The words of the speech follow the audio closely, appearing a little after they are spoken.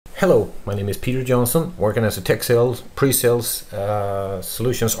Hello, my name is Peter Johnson, working as a tech sales, pre-sales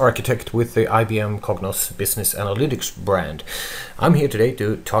solutions architect with the IBM Cognos business analytics brand. I'm here today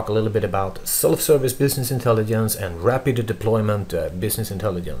to talk a little bit about self-service business intelligence and rapid deployment business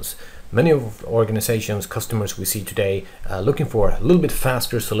intelligence. Many of organizations, customers we see today looking for a little bit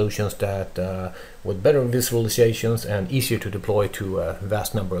faster solutions that with better visualizations and easier to deploy to a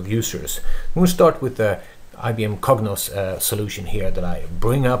vast number of users. We'll start with the IBM Cognos solution here that I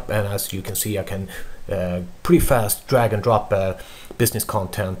bring up, and as you can see I can pretty fast drag and drop business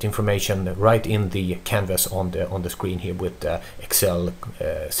content information right in the canvas on the screen here with Excel,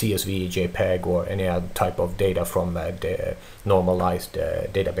 CSV, JPEG or any other type of data from the normalized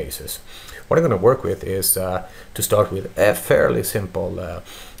databases. What I'm going to work with is to start with a fairly simple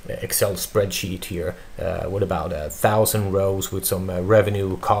Excel spreadsheet here with about 1,000 rows with some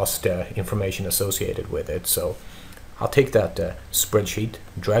revenue cost information associated with it. So I'll take that spreadsheet,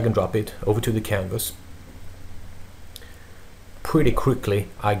 drag and drop it over to the canvas. Pretty quickly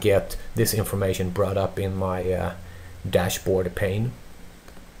I get this information brought up in my dashboard pane.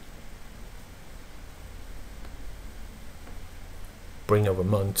 Bring over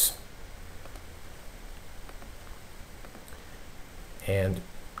months and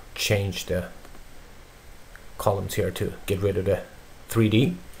change the columns here to get rid of the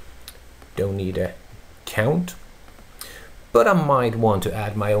 3D. Don't need a count, but I might want to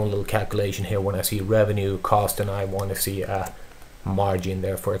add my own little calculation here when I see revenue, cost, and I want to see a margin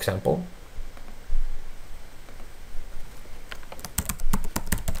there, for example.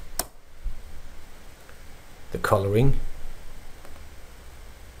 The coloring,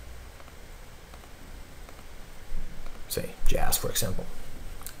 say jazz for example,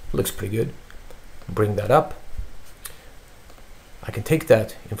 looks pretty good. Bring that up. I can take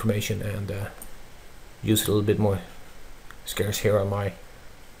that information and use it a little bit more scarce here on my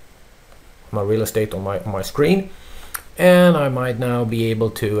real estate on my screen, and I might now be able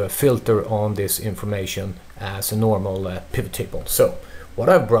to filter on this information as a normal pivot table. So what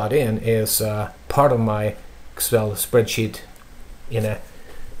I've brought in is part of my Excel spreadsheet in a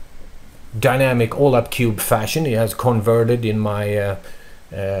dynamic all-up cube fashion. It has converted in my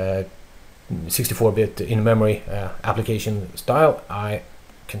 64-bit in-memory application style. I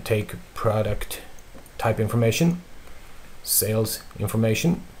can take product type information, sales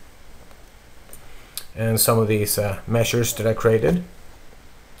information, and some of these measures that I created,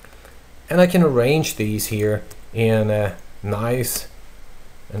 and I can arrange these here in a nice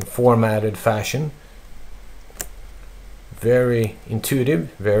and formatted fashion. Very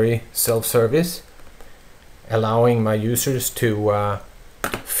intuitive, very self-service, allowing my users to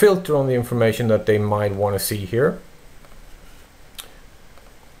filter on the information that they might want to see here.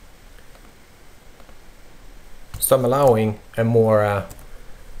 So I'm allowing a more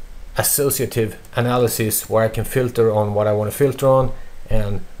associative analysis where I can filter on what I want to filter on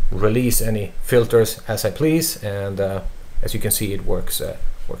and release any filters as I please, and as you can see it works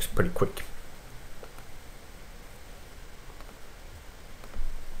pretty quick.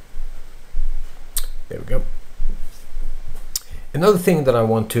 There we go. Another thing that I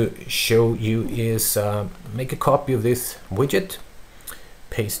want to show you is make a copy of this widget,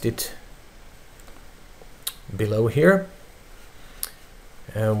 paste it below here,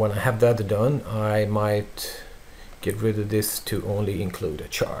 and when I have that done I might get rid of this to only include a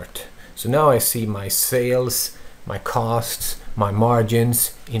chart. So now I see my sales, my costs, my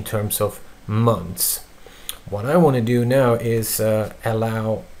margins in terms of months. What I want to do now is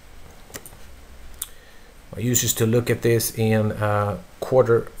allow my users to look at this in a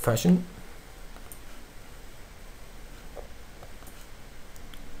quarter fashion.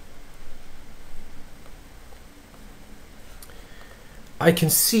 I can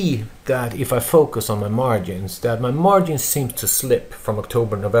see that if I focus on my margins, that my margins seem to slip from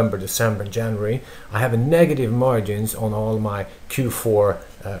October, November, December, and January. I have a negative margins on all my Q4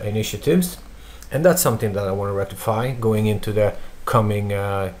 initiatives, and that's something that I want to rectify going into the coming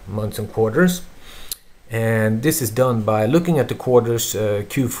months and quarters. And this is done by looking at the quarters.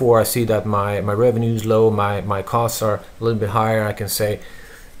 Q4, I see that my revenue is low, my costs are a little bit higher. I can say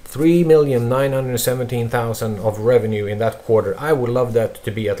 3,917,000 of revenue in that quarter. I would love that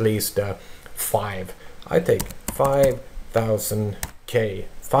to be at least 5. I take 5,000 K,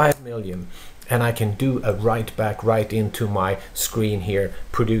 5 million, and I can do a write back right into my screen here,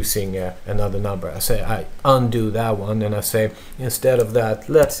 producing another number. I undo that one and I say, instead of that,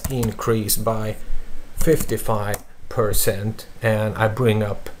 let's increase by 55%, and I bring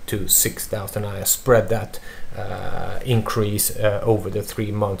up to 6,000. I spread that increase over the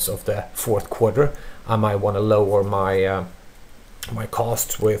 3 months of the fourth quarter. I might want to lower my my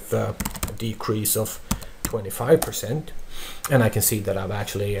costs with a decrease of 25%, and I can see that I've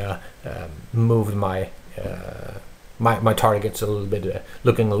actually moved my my targets a little bit,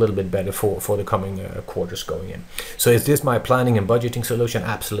 looking a little bit better for the coming quarters going in. So is this my planning and budgeting solution?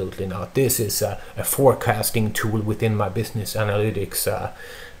 Absolutely not. This is a forecasting tool within my business analytics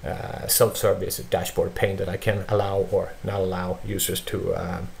self-service dashboard pane that I can allow or not allow users to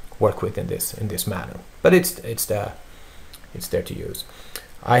work with in this manner. But it's there to use.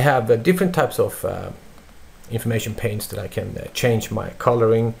 I have different types of information panes that I can change my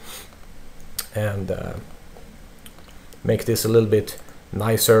coloring and make this a little bit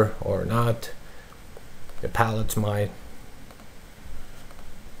nicer or not. The palettes might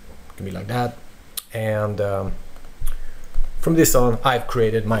can be like that, and from this on I've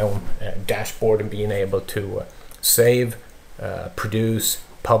created my own dashboard and being able to save, produce,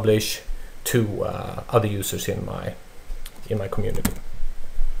 publish to other users in my community.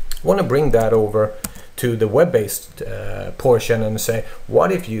 I want to bring that over to the web-based portion and say,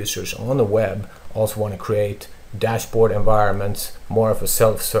 what if users on the web also want to create dashboard environments more of a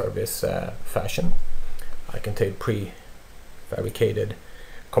self-service fashion? I can take prefabricated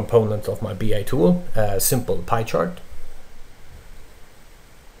components of my BI tool, a simple pie chart.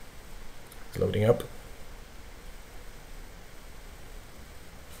 It's loading up.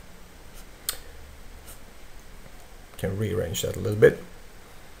 Can rearrange that a little bit.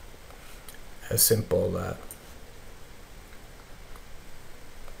 A simple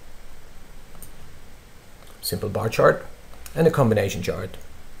simple bar chart and a combination chart,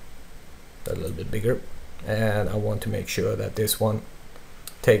 a little bit bigger, and I want to make sure that this one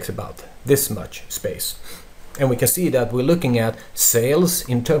takes about this much space. And we can see that we're looking at sales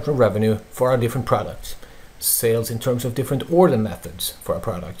in terms of revenue for our different products, sales in terms of different order methods for our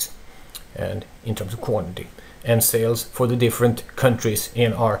products and in terms of quantity, and sales for the different countries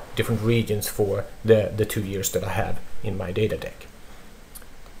in our different regions for the 2 years that I have in my data deck.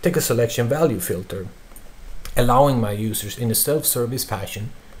 Take a selection value filter, allowing my users in a self-service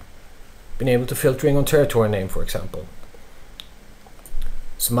fashion being able to filtering on territory name, for example.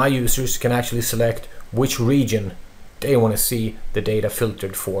 So my users can actually select which region they want to see the data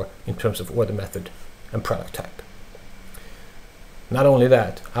filtered for in terms of order method and product type. Not only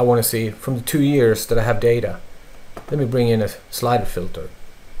that, I want to see from the 2 years that I have data. Let me bring in a slider filter.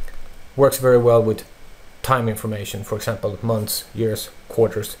 Works very well with time information, for example, months, years,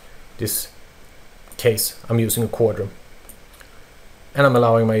 quarters. This case, I'm using a quarter. And I'm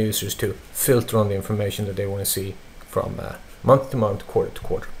allowing my users to filter on the information that they want to see from month to month, quarter to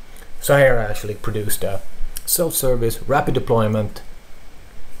quarter. So here I actually produced a self-service, rapid deployment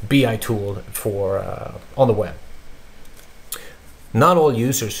BI tool for on the web. Not all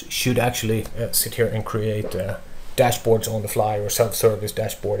users should actually sit here and create dashboards on the fly or self-service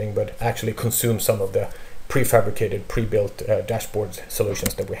dashboarding, but actually consume some of the prefabricated, pre-built dashboard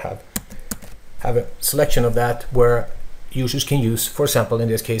solutions that we have. Have a selection of that where users can use, for example, in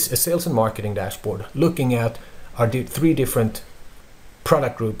this case, a sales and marketing dashboard, looking at our 3 different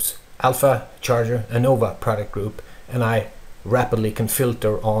product groups, Alpha, Charger, and Nova product group, and I rapidly can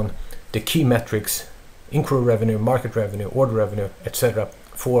filter on the key metrics, inquiry revenue, market revenue, order revenue, etc.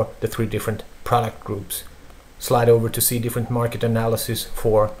 for the 3 different product groups. Slide over to see different market analysis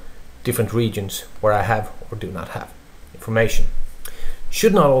for different regions where I have or do not have information.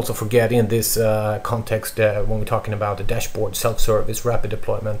 Should not also forget in this context, when we're talking about the dashboard, self-service, rapid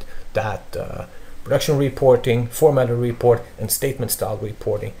deployment, that production reporting, formatted report, and statement style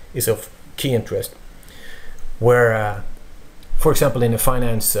reporting is of key interest. Where, for example, in a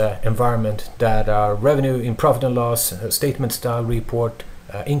finance environment, that revenue in profit and loss, statement style report,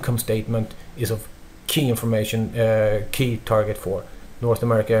 income statement is of key information, key target for North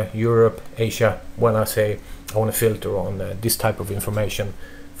America, Europe, Asia, when I say I want to filter on this type of information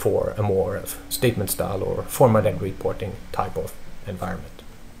for a more statement style or formatted reporting type of environment.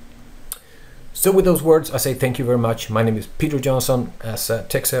 So with those words, I say thank you very much. My name is Peter Johnson, as a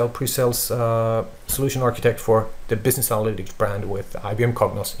tech sales, pre-sales solution architect for the business analytics brand with IBM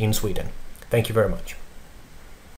Cognos in Sweden. Thank you very much.